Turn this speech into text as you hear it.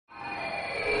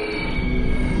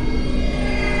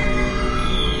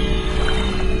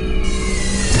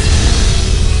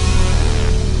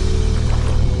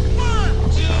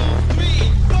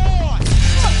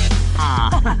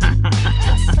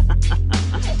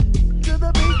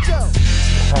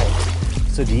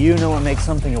So do you know what makes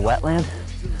something a wetland?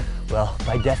 Well,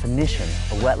 by definition,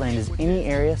 a wetland is any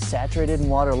area saturated in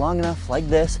water long enough, like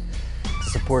this, to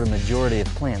support a majority of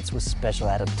plants with special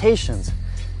adaptations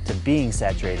to being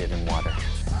saturated in water.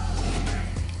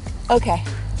 Okay,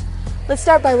 let's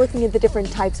start by looking at the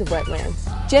different types of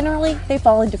wetlands. Generally, they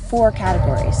fall into 4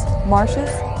 categories: marshes,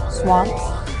 swamps,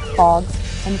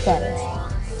 bogs, and fens.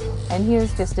 And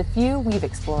here's just a few we've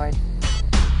explored.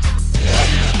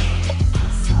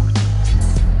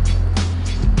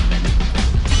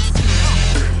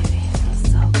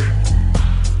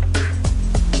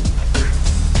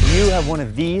 Do you have one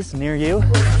of these near you?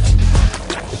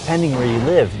 Depending where you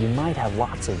live, you might have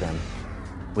lots of them.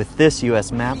 With this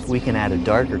US map, we can add a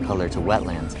darker color to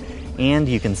wetlands, and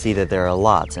you can see that there are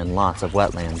lots and lots of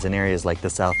wetlands in areas like the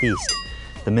Southeast,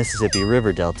 the Mississippi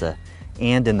River Delta,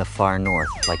 and in the far north,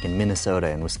 like in Minnesota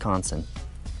and Wisconsin.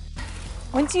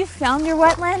 Once you've found your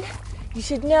wetland, you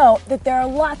should know that there are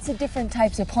lots of different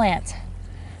types of plants.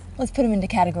 Let's put them into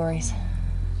categories.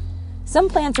 Some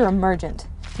plants are emergent,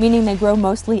 meaning they grow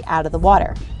mostly out of the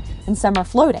water, and some are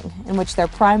floating, in which their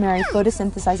primary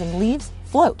photosynthesizing leaves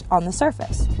float on the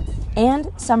surface.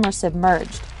 And some are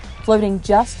submerged, floating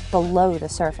just below the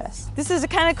surface. This is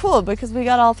kind of cool because we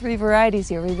got all 3 varieties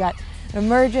here. We've got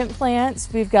emergent plants,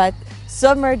 we've got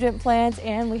submergent plants,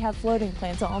 and we have floating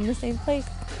plants all in the same place.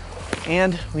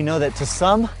 And we know that to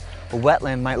some, a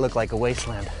wetland might look like a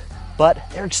wasteland, but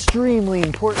they're extremely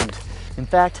important. In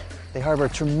fact, they harbor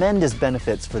tremendous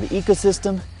benefits for the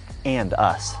ecosystem and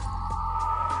us.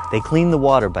 They clean the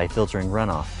water by filtering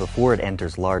runoff before it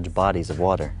enters large bodies of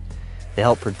water. They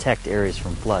help protect areas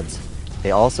from floods.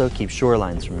 They also keep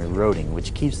shorelines from eroding,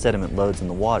 which keeps sediment loads in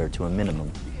the water to a minimum.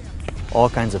 All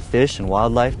kinds of fish and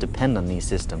wildlife depend on these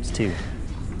systems too.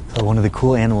 So one of the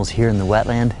cool animals here in the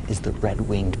wetland is the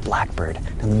red-winged blackbird.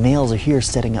 And the males are here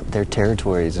setting up their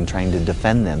territories and trying to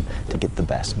defend them to get the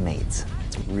best mates.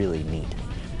 It's really neat.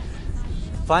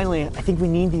 Finally, I think we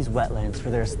need these wetlands for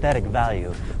their aesthetic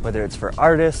value, whether it's for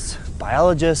artists,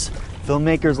 biologists,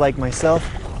 filmmakers like myself,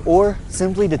 or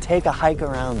simply to take a hike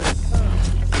around them.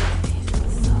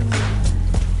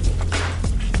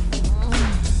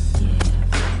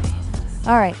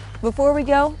 All right, before we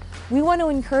go, we want to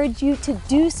encourage you to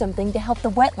do something to help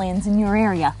the wetlands in your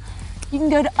area. You can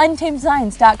go to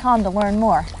untamedScience.com to learn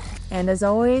more. And as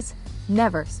always,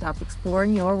 never stop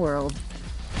exploring your world.